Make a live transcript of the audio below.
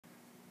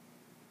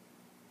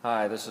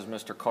Hi, this is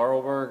Mr.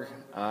 Carlberg.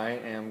 I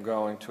am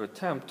going to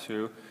attempt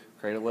to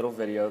create a little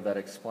video that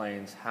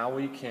explains how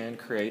we can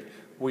create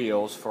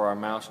wheels for our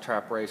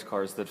mousetrap race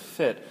cars that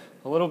fit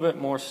a little bit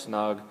more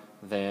snug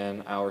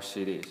than our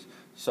CDs.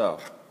 So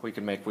we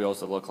can make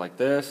wheels that look like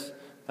this,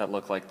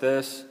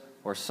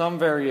 or some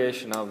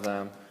variation of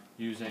them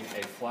using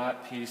a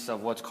flat piece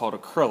of what's called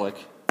acrylic,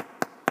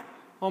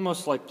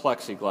 almost like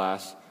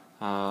plexiglass,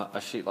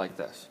 a sheet like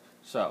this.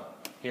 So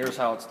here's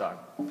how it's done.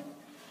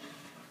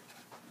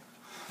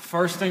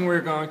 First thing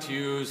we're going to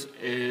use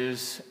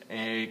is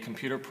a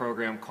computer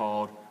program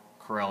called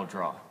Corel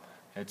Draw.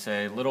 It's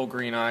a little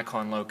green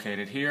icon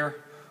located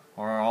here,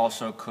 or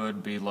also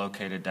could be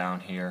located down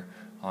here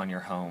on your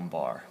home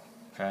bar.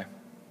 Okay?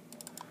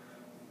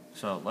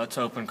 So let's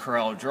open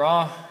Corel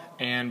Draw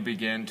and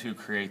begin to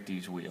create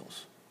these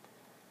wheels.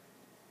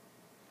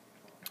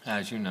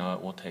 As you know,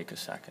 it will take a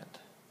second.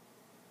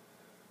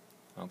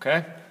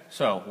 Okay?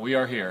 So we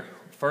are here.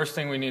 First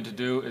thing we need to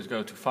do is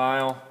go to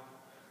File,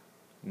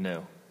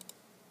 New.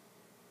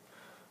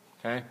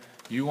 Okay?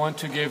 You want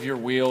to give your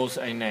wheels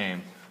a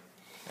name.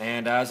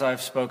 And as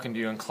I've spoken to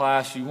you in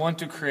class, you want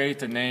to create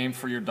the name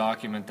for your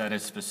document that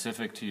is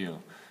specific to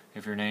you.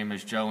 If your name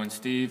is Joe and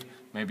Steve,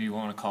 maybe you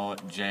want to call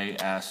it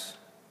JS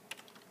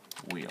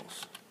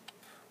Wheels.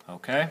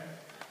 Okay?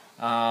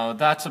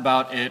 That's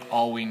about it,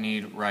 all we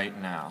need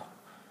right now.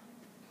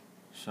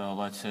 So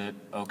let's hit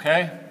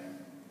OK,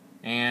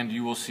 and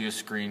you will see a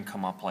screen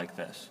come up like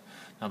this.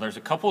 Now there's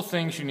a couple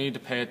things you need to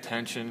pay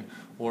attention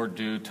or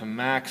do to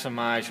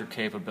maximize your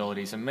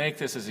capabilities and make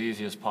this as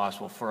easy as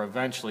possible for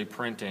eventually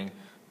printing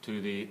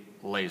to the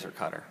laser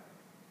cutter.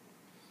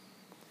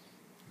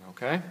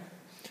 Okay?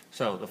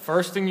 So the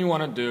first thing you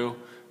want to do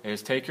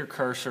is take your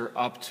cursor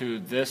up to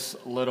this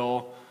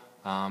little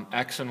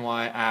X and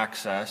Y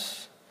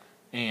axis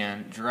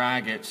and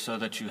drag it so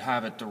that you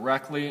have it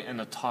directly in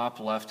the top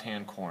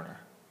left-hand corner.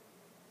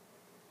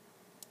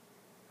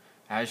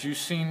 As you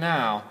see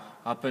now,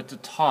 up at the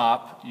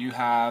top, you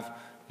have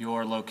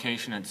your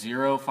location at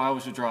 0. If I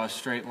was to draw a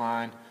straight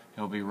line,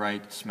 it will be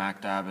right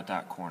smack dab at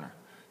that corner.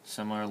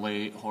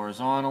 Similarly,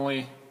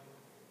 horizontally,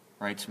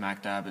 right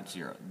smack dab at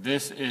 0.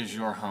 This is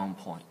your home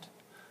point.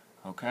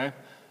 Okay?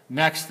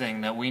 Next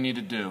thing that we need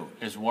to do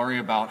is worry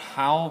about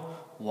how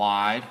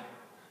wide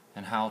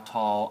and how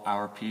tall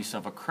our piece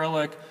of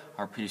acrylic,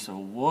 our piece of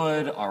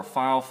wood, our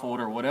file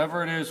folder,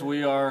 whatever it is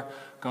we are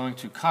going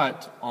to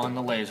cut on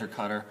the laser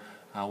cutter.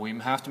 We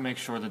have to make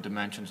sure the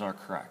dimensions are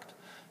correct.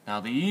 Now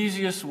the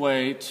easiest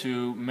way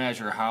to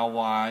measure how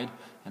wide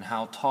and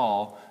how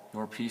tall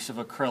your piece of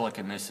acrylic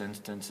in this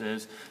instance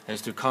is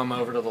to come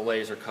over to the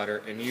laser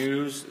cutter and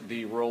use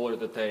the ruler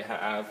that they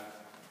have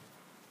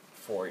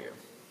for you.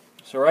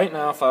 So right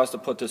now, if I was to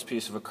put this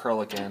piece of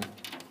acrylic in,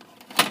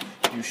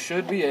 you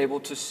should be able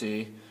to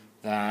see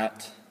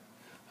that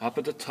up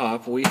at the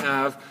top we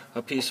have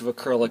a piece of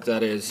acrylic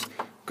that is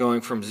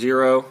going from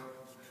 0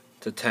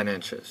 to 10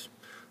 inches.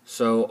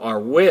 So our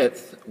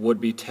width would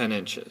be 10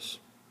 inches.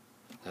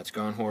 That's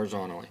going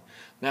horizontally.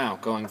 Now,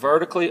 going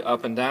vertically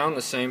up and down,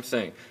 the same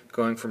thing,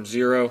 going from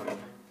 0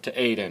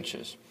 to 8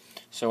 inches.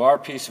 So our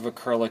piece of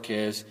acrylic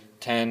is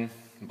 10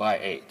 by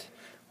 8.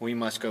 We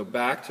must go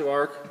back to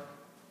our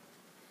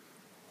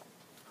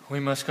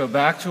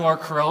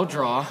Corel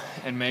Draw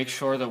and make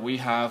sure that we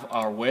have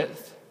our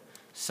width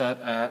set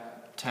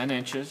at 10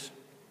 inches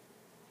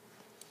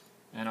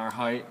and our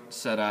height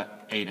set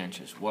at 8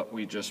 inches, what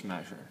we just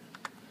measured.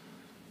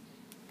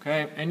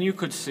 Okay, and you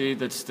could see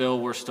that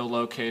we're still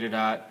located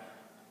at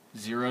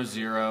 0,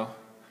 0.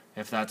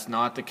 If that's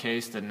not the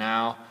case, then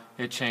now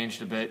it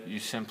changed a bit. You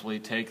simply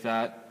take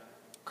that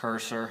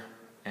cursor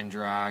and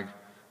drag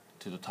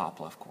to the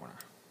top left corner.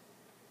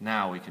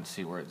 Now we can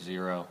see we're at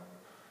 0,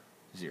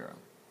 0.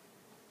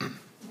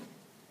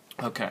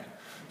 Okay,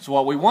 so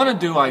what we want to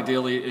do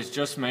ideally is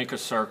just make a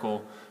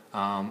circle.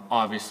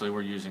 Obviously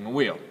we're using a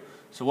wheel.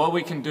 So what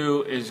we can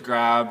do is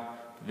grab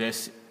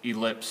this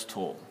ellipse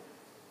tool.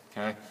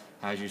 Okay,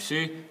 as you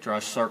see, draw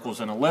circles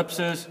and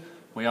ellipses.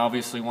 We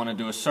obviously want to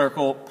do a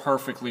circle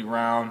perfectly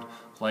round,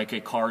 like a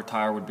car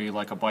tire would be,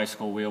 like a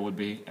bicycle wheel would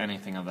be,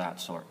 anything of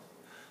that sort.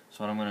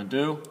 So what I'm going to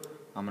do,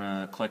 I'm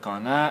going to click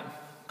on that,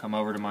 come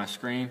over to my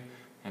screen,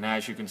 and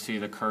as you can see,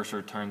 the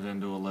cursor turns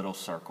into a little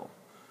circle.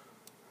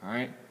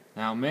 Alright,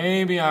 now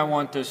maybe I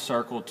want this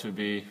circle to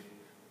be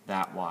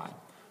that wide.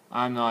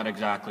 I'm not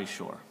exactly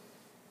sure.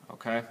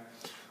 Okay,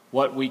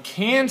 what we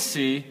can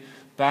see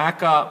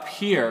back up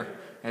here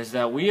is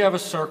that we have a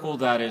circle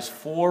that is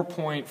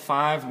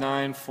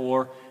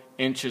 4.594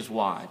 inches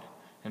wide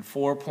and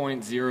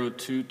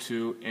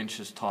 4.022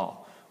 inches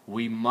tall.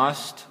 We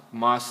must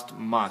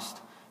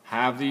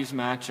have these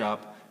match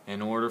up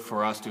in order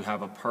for us to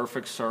have a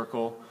perfect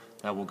circle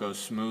that will go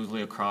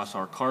smoothly across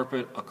our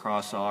carpet,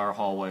 across our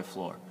hallway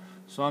floor.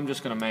 So I'm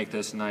just going to make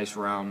this nice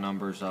round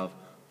numbers of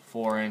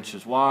 4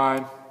 inches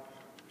wide,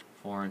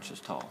 4 inches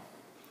tall.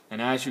 And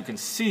as you can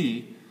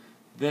see,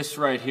 this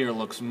right here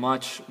looks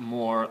much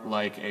more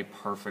like a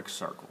perfect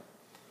circle.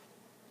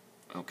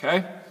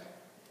 Okay?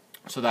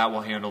 So that will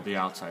handle the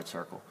outside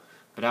circle.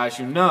 But as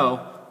you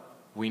know,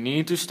 we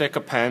need to stick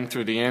a pen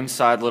through the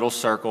inside little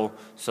circle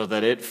so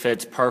that it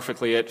fits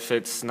perfectly, it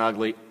fits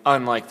snugly,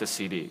 unlike the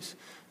CDs.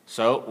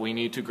 So we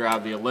need to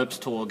grab the ellipse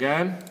tool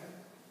again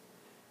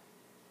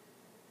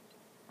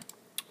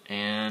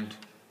and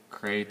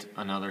create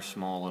another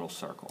small little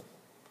circle.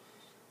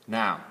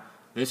 Now,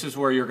 this is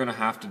where you're going to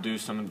have to do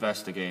some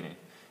investigating.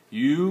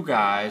 You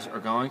guys are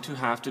going to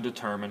have to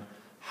determine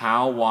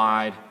how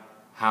wide,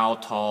 how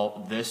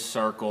tall this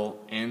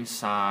circle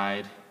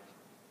inside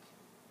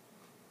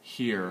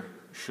here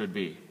should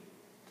be.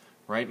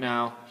 Right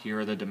now, here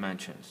are the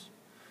dimensions.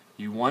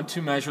 You want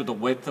to measure the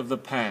width of the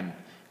pen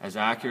as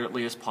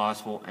accurately as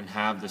possible and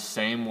have the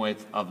same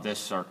width of this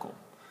circle.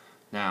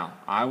 Now,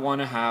 I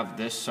want to have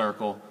this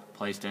circle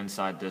placed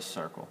inside this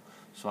circle,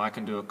 so I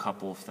can do a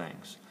couple of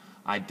things.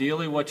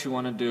 Ideally, what you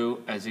want to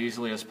do as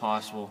easily as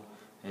possible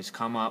is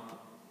come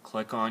up,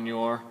 click on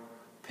your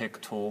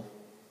pick tool,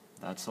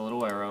 that's the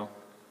little arrow,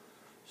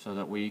 so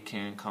that we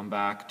can come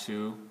back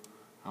to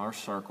our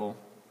circle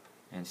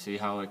and see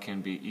how it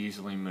can be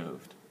easily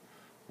moved.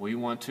 We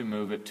want to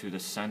move it to the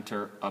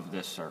center of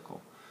this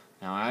circle.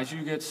 Now, as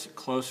you get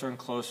closer and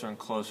closer and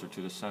closer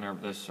to the center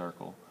of this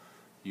circle,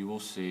 you will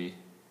see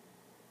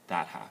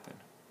that happen.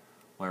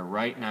 Where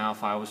right now,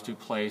 if I was to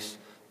place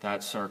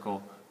that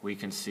circle, we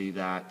can see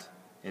that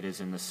it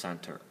is in the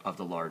center of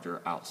the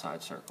larger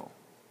outside circle.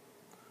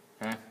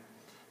 Okay?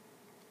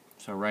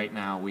 So right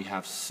now, we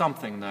have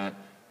something that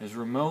is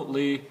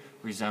remotely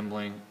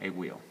resembling a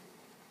wheel.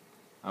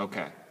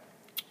 Okay.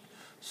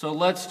 So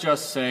let's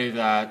just say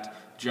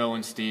that Joe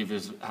and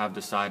Steve have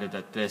decided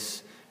that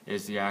this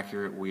is the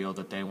accurate wheel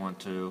that they want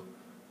to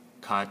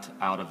cut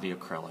out of the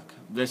acrylic.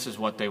 This is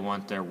what they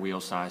want their wheel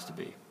size to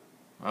be.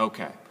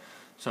 Okay.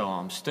 So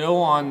I'm still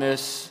on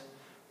this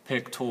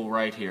pick tool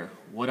right here.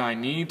 What I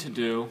need to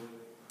do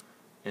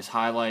is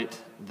highlight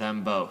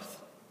them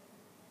both.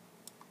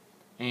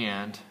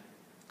 And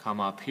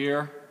come up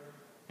here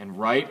and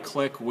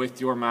right-click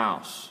with your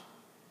mouse.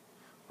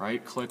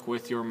 Right-click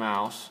with your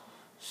mouse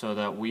so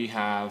that we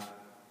have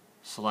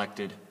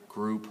selected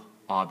Group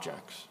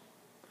Objects.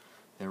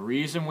 The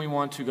reason we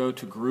want to go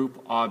to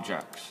Group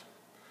Objects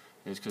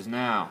is because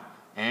now,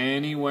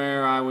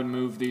 anywhere I would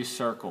move these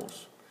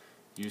circles,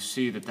 you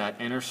see that that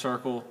inner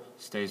circle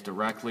stays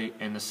directly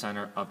in the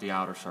center of the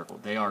outer circle.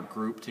 They are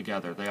grouped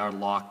together. They are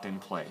locked in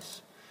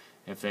place.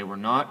 If they were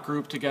not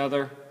grouped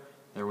together,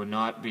 there would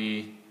not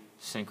be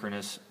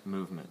synchronous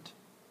movement.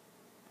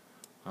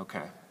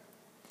 Okay.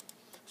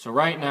 So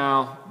right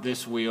now,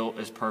 this wheel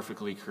is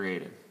perfectly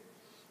created.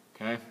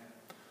 Okay?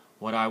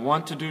 What I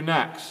want to do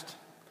next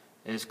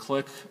is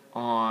click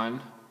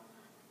on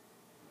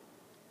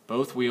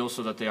both wheels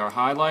so that they are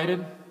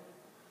highlighted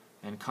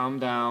and come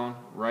down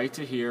right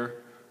to here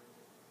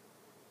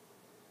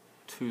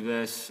to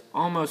this.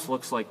 Almost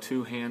looks like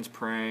two hands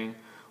praying,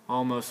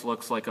 almost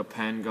looks like a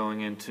pen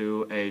going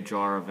into a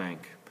jar of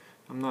ink.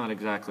 I'm not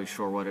exactly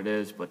sure what it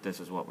is, but this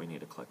is what we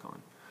need to click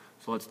on.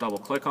 So let's double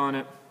click on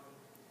it.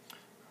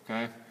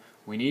 Okay,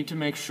 we need to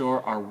make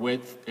sure our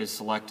width is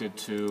selected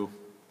to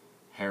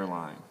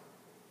hairline.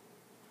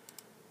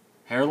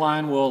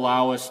 Hairline will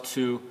allow us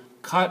to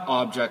cut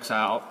objects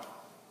out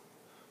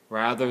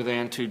rather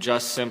than to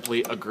just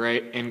simply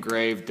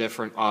engrave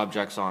different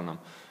objects on them.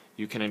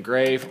 You can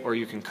engrave or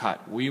you can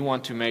cut. We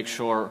want to make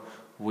sure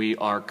we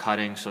are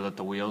cutting so that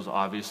the wheels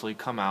obviously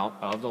come out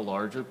of the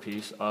larger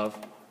piece of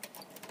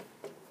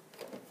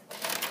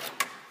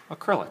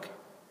acrylic.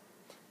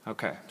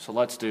 Okay, so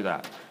let's do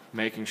that,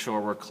 making sure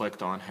we're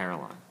clicked on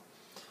hairline.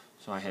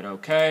 So I hit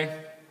OK,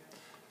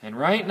 and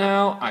right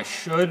now I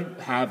should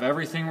have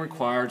everything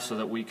required so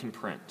that we can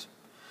print.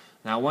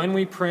 Now when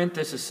we print,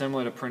 this is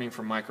similar to printing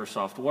from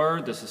Microsoft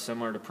Word, this is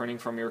similar to printing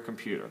from your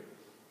computer.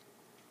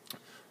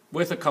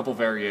 With a couple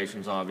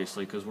variations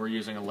obviously, because we're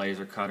using a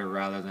laser cutter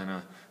rather than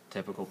a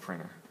typical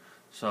printer.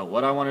 So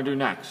what I want to do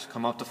next,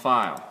 come up to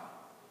File,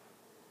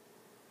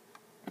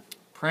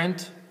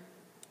 Print.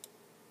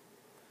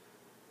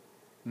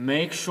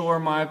 Make sure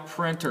my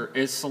printer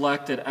is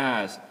selected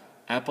as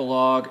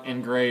Epilogue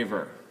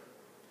Engraver.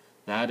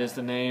 That is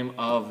the name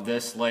of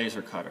this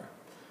laser cutter.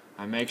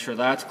 I make sure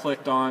that's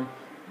clicked on.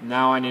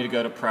 Now I need to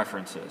go to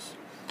Preferences.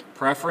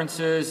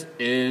 Preferences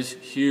is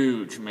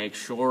huge. Make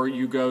sure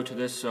you go to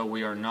this so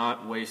we are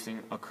not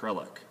wasting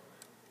acrylic.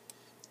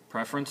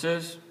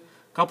 Preferences.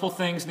 A couple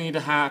things need to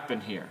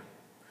happen here.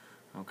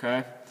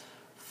 Okay?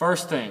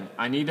 First thing,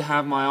 I need to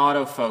have my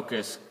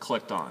autofocus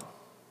clicked on.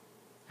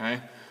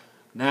 Okay?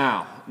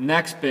 Now,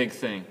 next big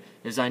thing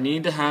is I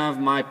need to have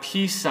my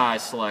piece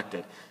size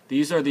selected.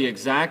 These are the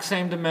exact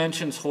same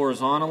dimensions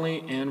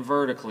horizontally and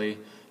vertically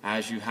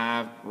as you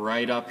have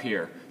right up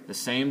here. The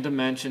same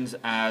dimensions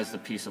as the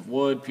piece of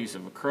wood, piece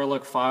of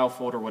acrylic, file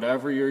folder,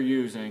 whatever you're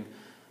using,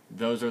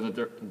 those are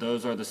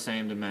the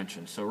same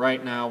dimensions. So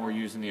right now we're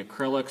using the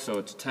acrylic, so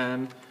it's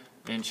 10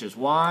 inches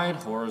wide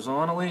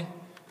horizontally,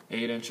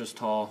 8 inches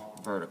tall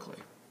vertically.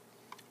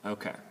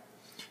 Okay.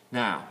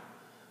 Now,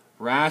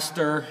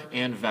 raster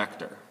and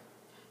vector.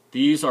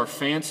 These are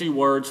fancy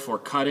words for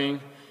cutting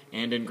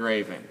and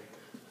engraving.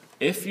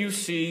 If you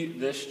see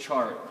this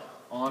chart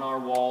on our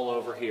wall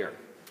over here,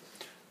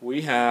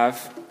 we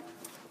have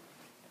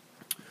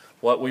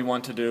what we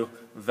want to do,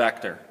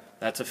 vector.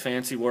 That's a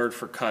fancy word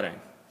for cutting.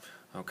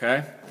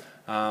 Okay?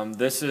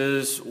 This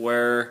is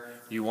where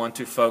you want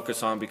to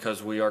focus on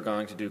because we are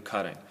going to do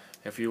cutting.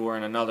 If you were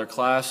in another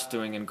class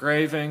doing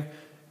engraving,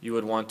 you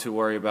would want to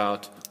worry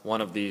about one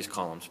of these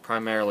columns,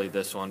 primarily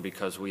this one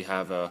because we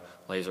have a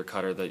laser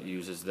cutter that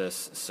uses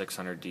this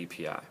 600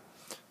 DPI.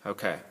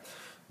 Okay,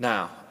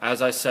 now,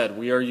 as I said,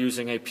 we are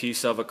using a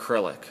piece of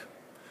acrylic.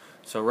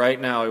 So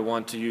right now I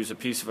want to use a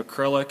piece of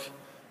acrylic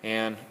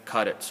and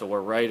cut it, so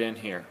we're right in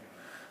here.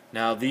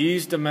 Now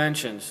these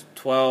dimensions,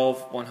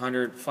 12,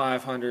 100,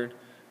 500,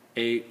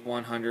 8,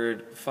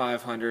 100,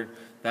 500,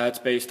 that's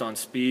based on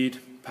speed,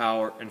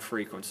 power, and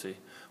frequency.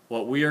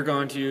 What we are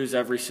going to use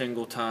every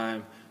single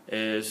time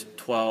is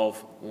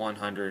 12,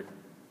 100,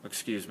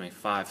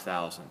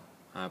 5,000.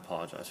 I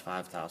apologize,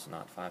 5,000,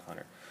 not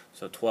 500.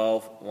 So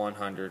 12,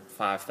 100,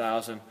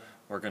 5,000,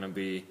 we're going to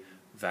be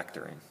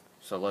vectoring.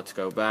 So let's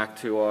go back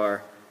to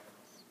our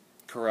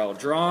Corel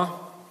Draw,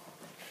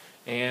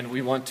 and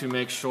we want to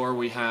make sure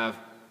we have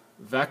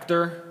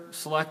vector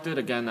selected.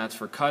 Again, that's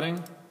for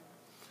cutting.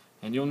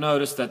 And you'll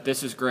notice that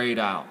this is grayed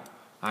out.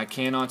 I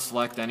cannot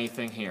select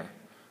anything here.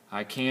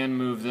 I can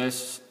move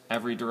this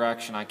every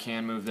direction, I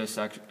can move this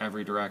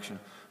every direction,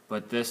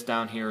 but this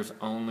down here is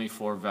only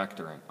for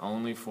vectoring,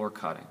 only for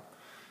cutting.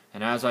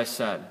 And as I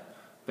said,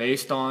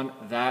 based on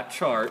that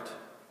chart,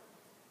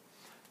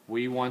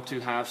 we want to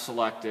have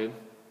selected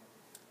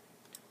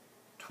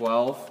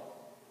 12,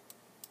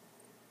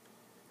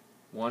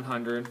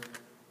 100,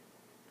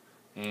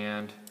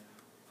 and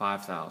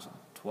 5,000.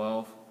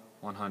 12,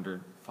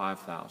 100,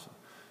 5,000.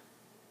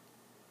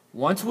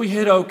 Once we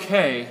hit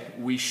OK,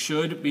 we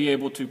should be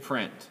able to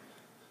print.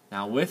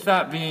 Now with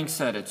that being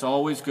said, it's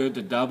always good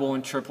to double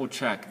and triple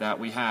check that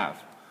we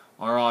have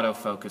our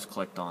autofocus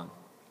clicked on.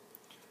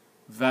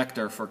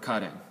 Vector for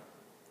cutting.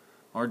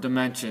 Our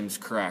dimensions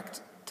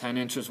correct. 10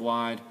 inches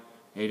wide,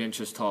 8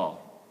 inches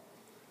tall.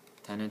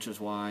 10 inches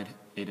wide,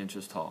 8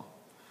 inches tall.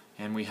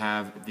 And we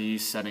have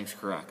these settings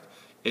correct.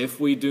 If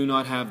we do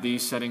not have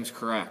these settings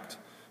correct,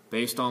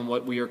 based on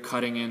what we are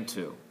cutting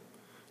into,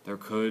 there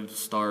could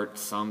start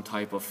some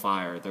type of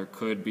fire. There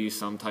could be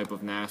some type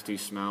of nasty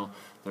smell.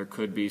 There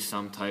could be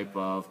some type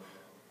of,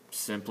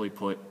 simply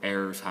put,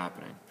 errors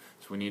happening.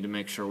 So we need to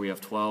make sure we have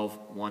 12,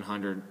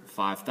 100,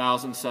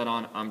 5,000 set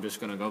on. I'm just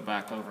going to go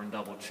back over and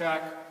double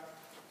check.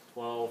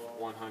 12,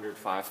 100,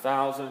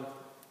 5,000.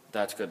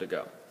 That's good to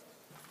go.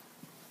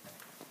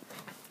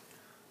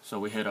 So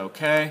we hit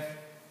OK.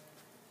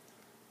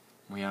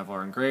 We have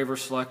our engraver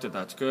selected.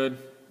 That's good.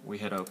 We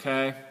hit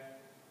OK.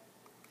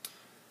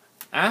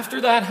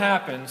 After that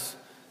happens,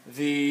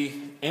 the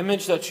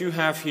image that you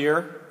have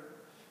here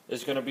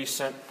is going to be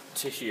sent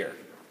to here.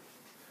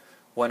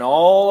 When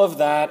all of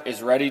that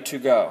is ready to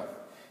go,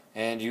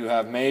 and you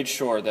have made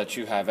sure that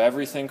you have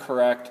everything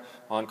correct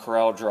on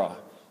Corel Draw,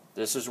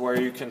 this is where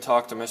you can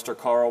talk to Mr.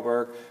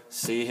 Carlberg,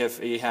 see if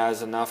he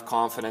has enough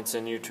confidence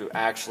in you to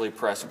actually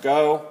press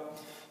go,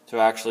 to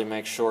actually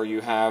make sure you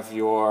have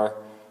your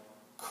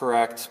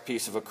correct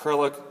piece of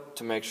acrylic,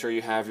 to make sure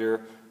you have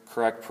your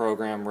correct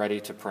program ready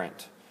to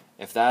print.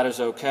 If that is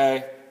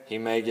okay, he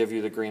may give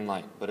you the green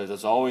light, but it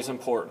is always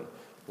important,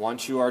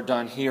 once you are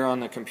done here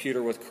on the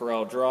computer with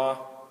Corel Draw,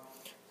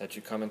 that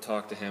you come and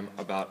talk to him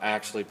about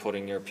actually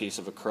putting your piece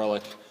of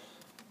acrylic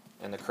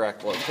in the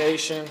correct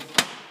location.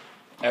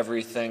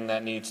 Everything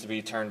that needs to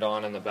be turned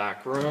on in the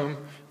back room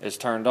is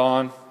turned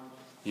on.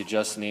 You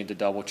just need to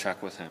double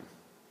check with him.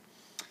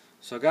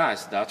 So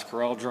guys, that's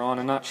Corel Draw in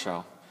a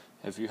nutshell.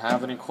 If you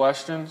have any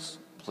questions,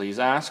 please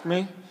ask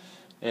me.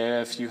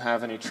 If you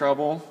have any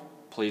trouble,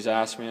 please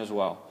ask me as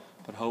well.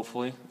 But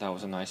hopefully that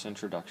was a nice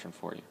introduction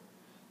for you.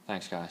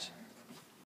 Thanks, guys.